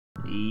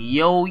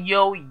Yo,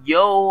 yo,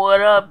 yo,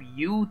 what up,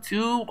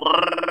 YouTube?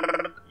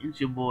 It's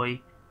your boy,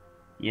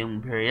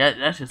 Young Perry.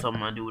 That's just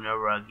something I do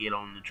whenever I get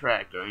on the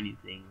track or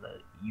anything,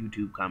 like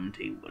YouTube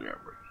commentate,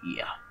 whatever.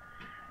 Yeah.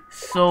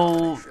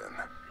 So,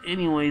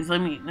 anyways, let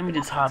me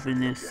just hop in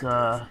this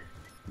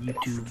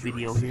YouTube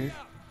video here.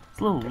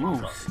 It's a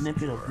little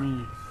snippet of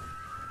me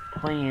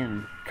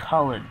playing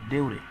Call of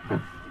Duty.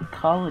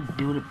 Call of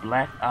Duty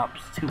Black Ops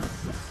 2.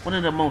 One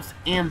of the most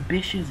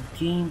ambitious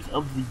games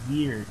of the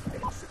year,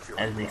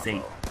 as they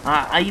say.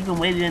 I even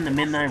waited in the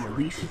midnight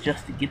release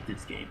just to get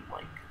this game.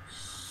 Like,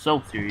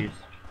 so serious.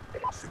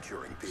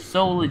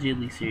 So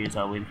legitly serious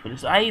I waited for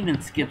this. I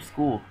even skipped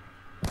school.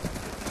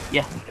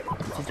 Yeah,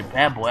 I'm such a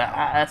bad boy.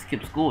 I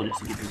skipped school just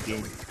to get this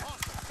game.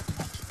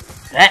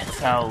 That's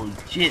how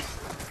legit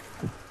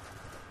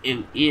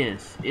it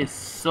is. It's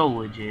so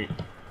legit.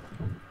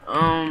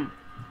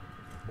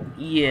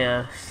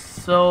 Yeah,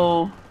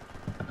 so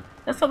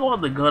let's talk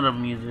about the gun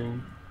I'm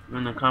using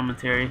in the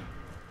commentary.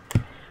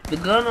 The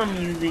gun I'm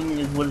using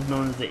is what is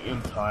known as the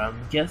MTAR.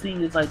 I'm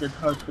guessing it's like the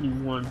TAR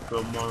 21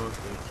 from Modern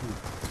Warfare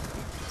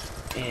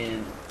 2.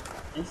 And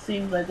it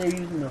seems like they're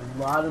using a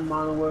lot of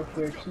Modern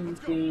Warfare 2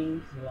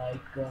 things,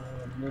 like,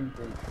 let me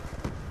think.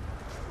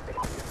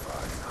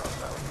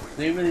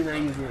 They're really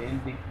not using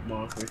anything from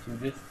Modern Warfare 2,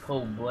 just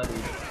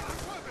cold-blooded.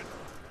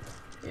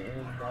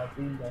 And I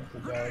think that's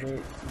about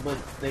it. But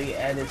they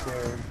added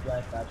their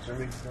Black Ops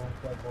original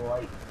like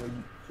light where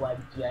you flag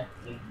jack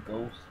a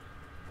ghost.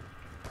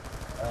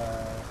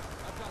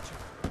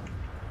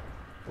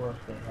 What else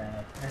they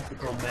have?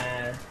 Tactical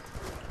mask.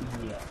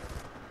 Yeah.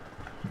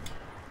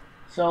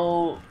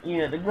 So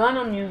yeah, the gun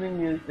I'm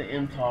using is the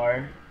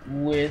MTAR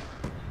with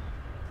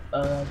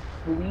I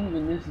believe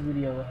in this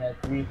video it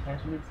had 3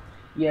 attachments.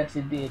 Yes,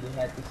 it did. It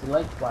had the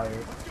select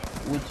fire,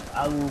 which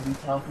I will be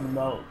talking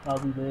about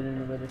probably later in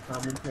the later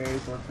commentary.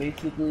 But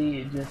basically,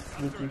 it just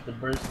switches the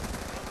burst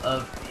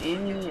of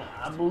any.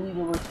 I believe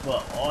it works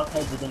for all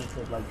types of guns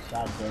except like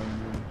shotgun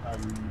and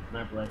probably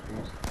sniper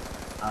rifles,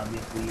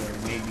 obviously, or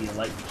maybe a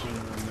light machine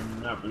gun.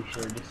 I'm not really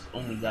sure. Just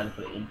only got it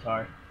for the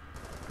MTAR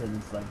because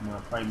it's like my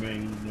primary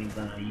main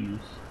gun I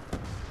use.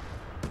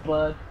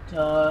 But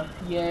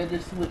yeah, it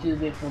just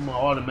switches it from an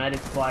automatic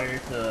fire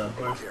to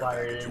burst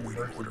fire, and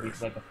burst is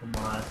basically like a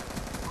FAMAS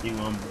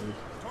 3-1 burst.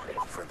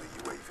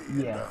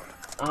 Yeah.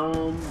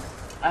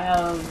 I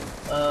have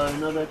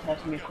another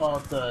attachment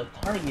called the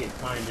target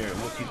finder,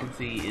 which you can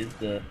see is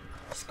the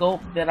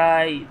scope that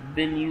I've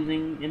been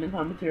using in the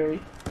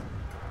commentary.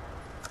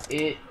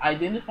 It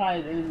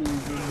identifies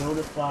enemies and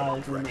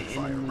notifies when the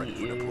enemy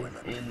is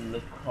in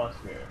the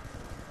crosshair.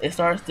 It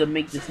starts to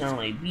make the sound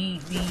like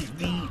beep, beep,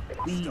 beep,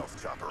 beep.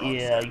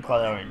 Yeah, you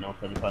probably already know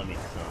because it probably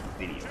makes the sound in the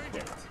video.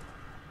 But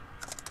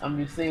I'm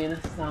just saying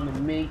that's the sound it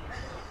makes.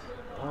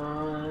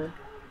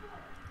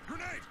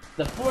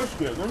 The force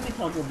grip. Let me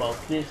talk about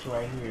this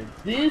right here.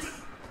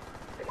 This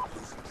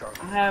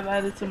I have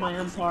added to my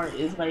MTAR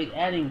is like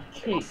adding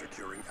kick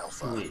to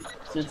it,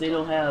 since they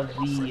don't have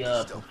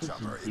the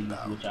proficiency,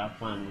 which I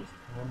find was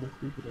kind of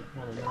stupid and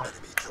kind of not.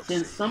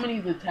 Since some of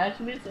these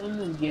attachments in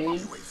the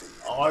game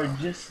are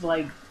just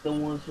like the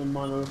ones from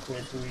Modern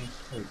Warfare 3.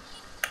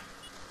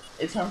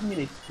 It's hard for me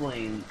to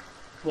explain,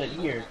 but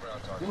here,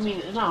 I mean,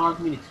 it's not hard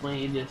for me to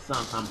explain. It just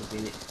sounds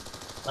complicated.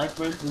 Like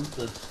for instance,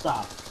 the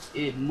stop.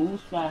 It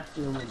moves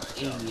faster when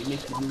aiming. It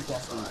makes you move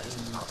faster when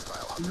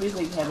aiming. It's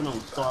like having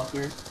on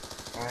Stalker,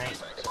 alright?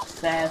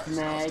 Fast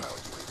mag,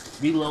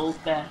 reload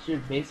faster,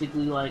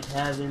 basically like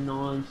having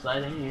on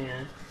sleight of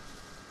hand.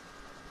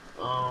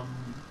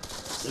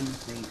 Let me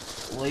think.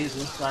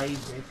 Laser sight,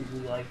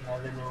 basically like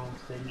having on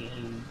steady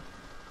aim.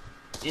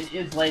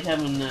 It's like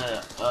having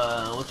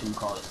what you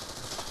call it?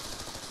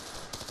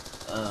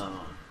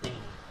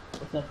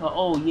 What's that called?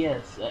 Oh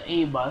yes,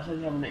 aimbot. It's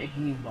like having an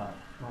aimbot,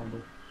 kind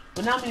of.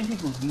 But not many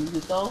people use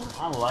it though.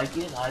 I like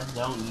it. I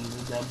don't use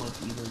it that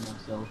much either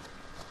myself.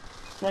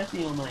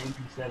 Especially on my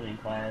MP7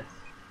 class.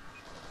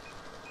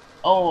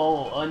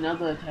 Oh,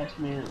 another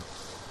attachment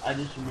I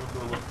just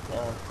remember was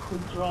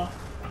quick draw.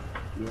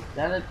 Yes,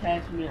 that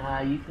attachment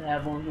I used to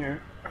have on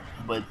here.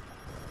 But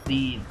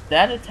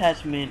that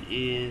attachment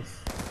is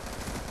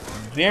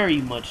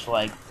very much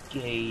like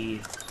a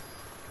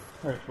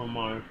perk from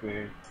Modern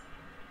Warfare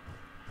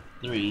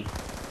 3.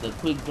 The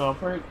quick draw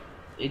perk.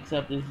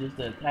 Except it's just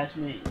an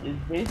attachment. It's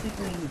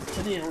basically you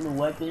put it on the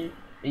weapon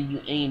and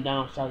you aim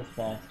down shots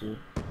faster.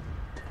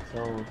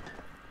 So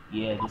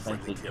yeah, just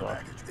like quick draw.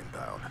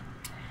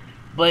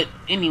 But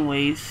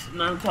anyways,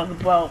 now to talk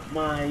about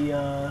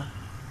my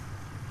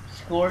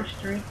score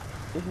streak.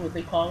 This is what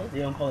they call it. They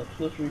don't call it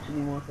kill streaks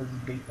anymore because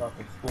it's based off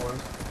of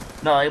scores.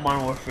 Not like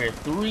Modern Warfare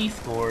 3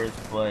 scores,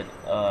 but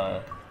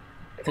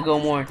to go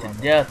more into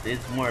depth,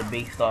 it's more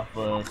based off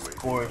of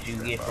scores you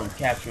get from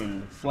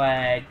capturing the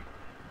flag,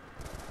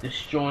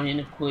 destroying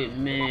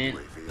equipment,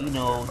 you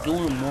know,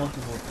 doing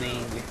multiple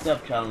things,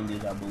 except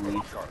challenges, I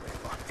believe.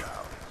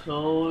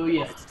 So,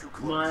 yeah,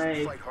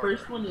 my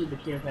first one is the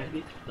care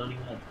package. Don't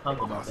even have to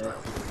talk about that.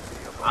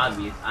 It's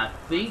obvious. I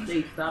think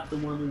they stopped the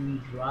one where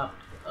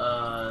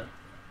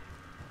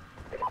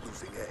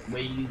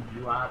you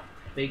dropped,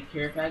 fake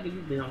care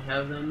packages. They don't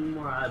have them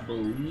anymore, I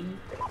believe.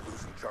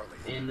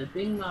 And the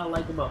thing I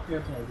like about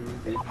care packages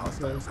is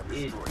because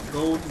it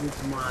goes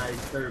with my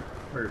third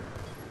perk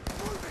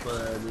for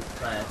this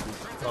class.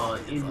 It's called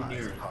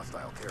engineering.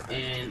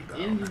 And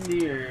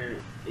engineer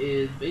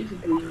is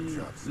basically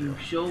you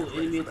show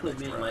enemy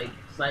equipment like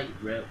site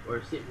rep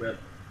or sit rep,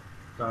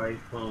 sorry,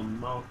 from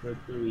Modern Warfare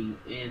 3,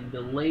 and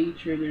delay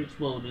trigger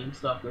exploding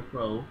Stalker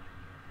Pro,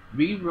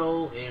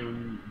 reroll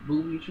and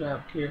booby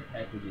trap care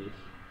packages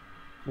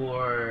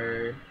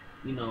for,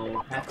 you know,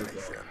 hacker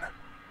go.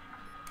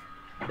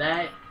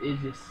 That is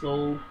just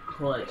so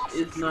clutch.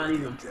 It's not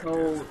even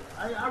pro.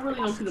 I really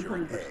don't see the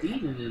point of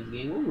prestige in this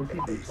game. What were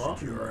people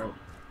talking about?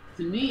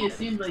 To me, it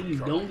seems like you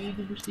don't need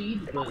the prestige,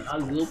 but I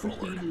will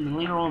prestige in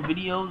later on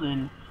videos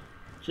and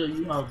show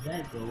you how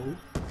that goes.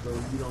 So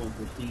you don't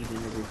prestige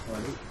and never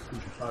started. You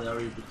probably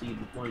already prestige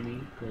before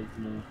me, because,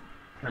 you know,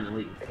 kind of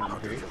late in the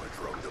commentary.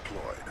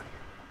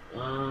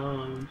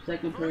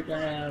 Second perk I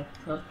have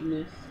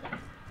toughness.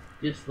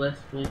 Just less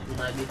flinch when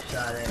I get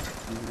shot at,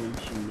 even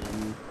shooting at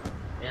me.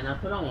 And I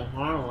put on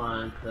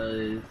hardline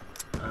because,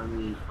 I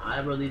mean, I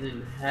really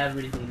didn't have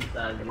anything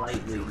besides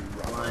lightweight and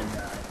blind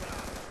eye.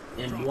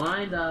 And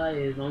blind eye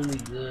is only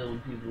good when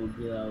people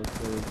get out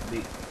those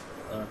big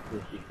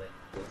kill streaks, like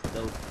the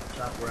stealth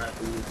chopper, I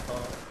believe it's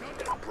called.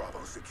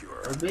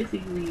 Or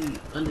basically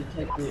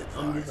undetected.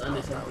 I'm just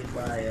undetected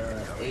by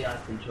AI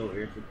control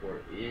air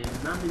support,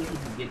 and not many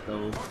people get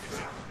those.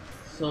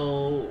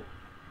 So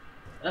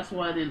that's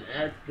why I didn't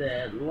add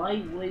that.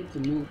 Lightweight to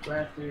move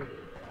faster.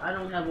 I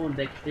don't have on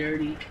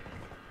dexterity,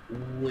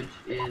 which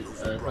is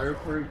a third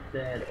perk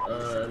that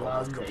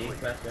allows you to aim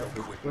faster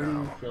after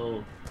sprinting,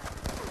 so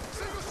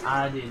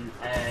I didn't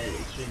add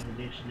extreme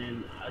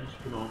conditioning. I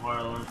just put on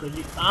hardline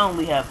because I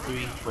only have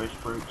 3 first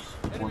perks,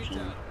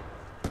 unfortunately.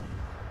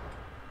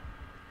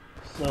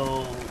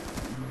 So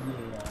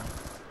yeah.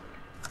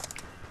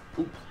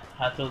 Oops,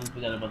 I totally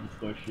forgot about the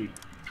score streak.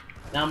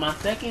 Now my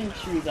second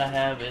streak I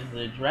have is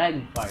the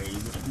Dragon Fire,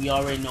 which we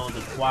already know is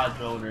a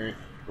quadroner,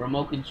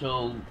 remote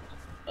control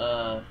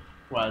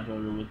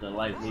quadroner with the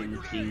lightweight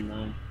machine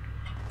gun.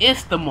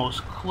 It's the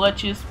most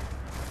clutchest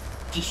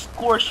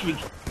score streak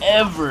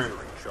ever.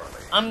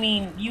 I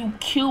mean, you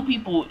kill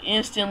people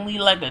instantly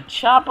like a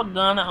chopper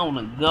gun on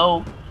the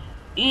go.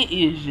 It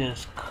is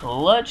just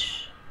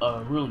clutch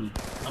Rooney.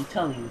 I'm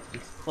telling you, it's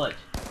just clutch.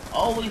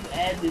 Always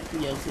add this to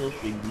your kill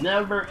streak.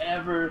 Never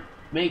ever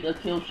make a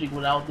kill streak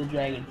without the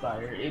Dragon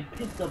Fire. It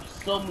picks up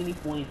so many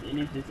points and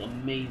it's just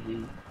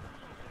amazing.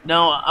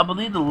 Now, I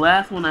believe the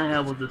last one I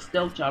had was the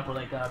stealth chopper,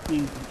 like I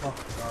previously talked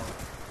about.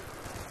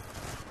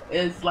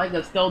 It's like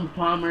a stealth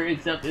bomber,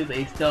 except it's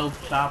a stealth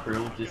chopper,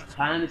 which is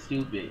kind of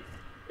stupid.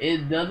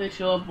 It doesn't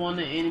show up on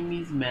the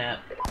enemy's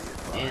map,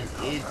 and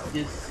it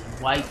just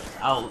wipes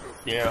out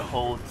their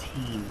whole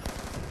team.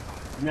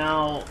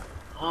 Now,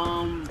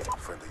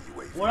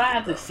 what I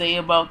have to say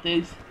about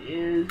this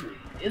is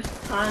it's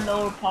kind of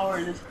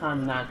overpowered and it's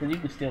kind of not, because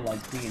you can still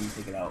like see it and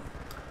take it out.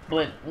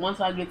 But once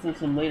I get to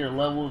some later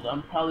levels,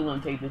 I'm probably going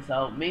to take this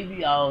out.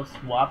 Maybe I'll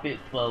swap it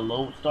for a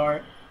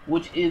Lodestar,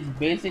 which is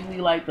basically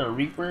like the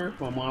Reaper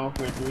from Modern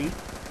Warfare 3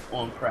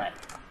 on crack,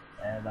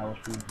 as I was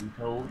previously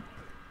told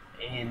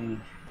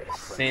and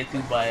said to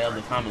by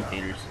other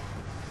commentators.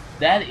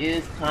 That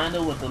is kind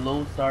of what the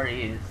Lodestar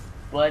is,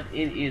 but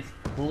it is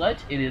clutch.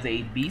 It is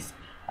a beast.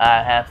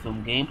 I have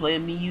some gameplay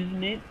of me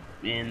using it,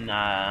 and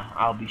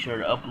I'll be sure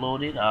to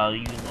upload it. I'll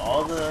use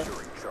all the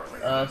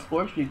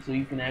score streaks so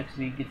you can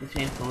actually get the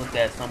chance to look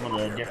at some of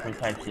the different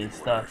types of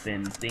stuff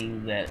and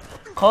things that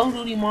Call of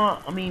Duty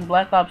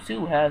Black Ops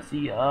 2 has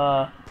the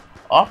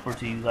offer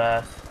to you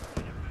guys.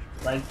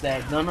 Like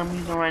that gun I'm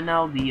using right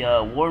now, the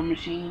War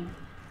Machine.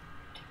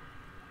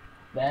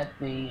 That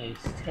thing is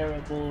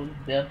terrible.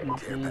 Death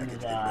Machine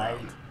is alright.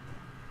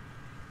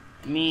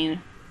 I mean,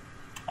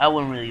 I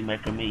wouldn't really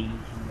recommend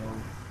using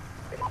those.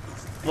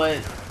 But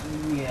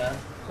yeah,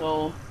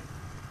 so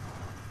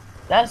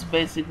that's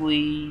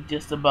basically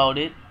just about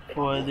it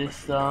for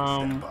this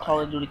Call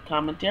of Duty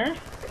commentary.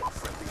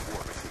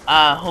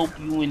 I hope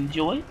you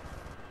enjoy.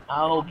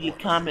 I hope you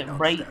comment,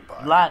 rate,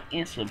 like,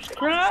 and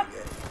subscribe.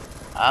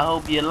 I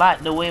hope you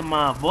like the way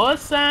my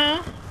voice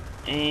sounds.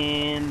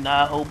 And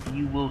I hope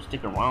you will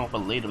stick around for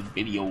later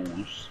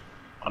videos.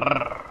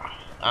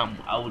 I'm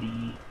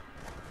outie.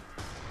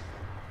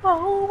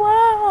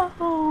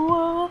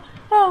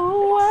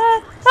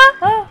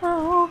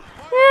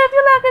 If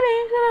you like it,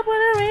 you should put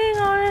a ring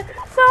on it.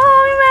 So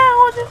you man,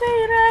 won't you say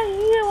that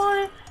you want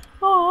it?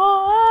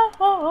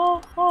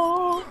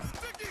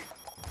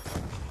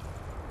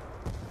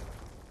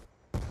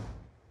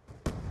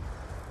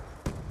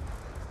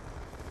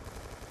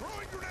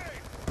 Throwing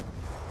grenade!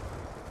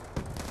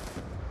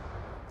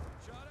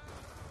 Shot out!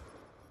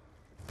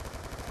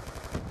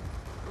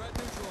 Threat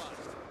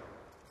neutralized.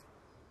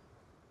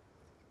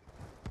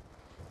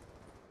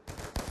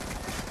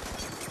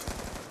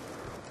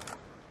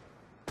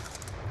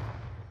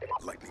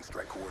 Lightning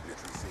strike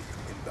coordinates received.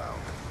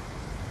 Inbound.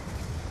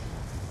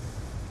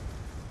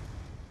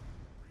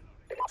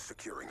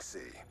 Securing C.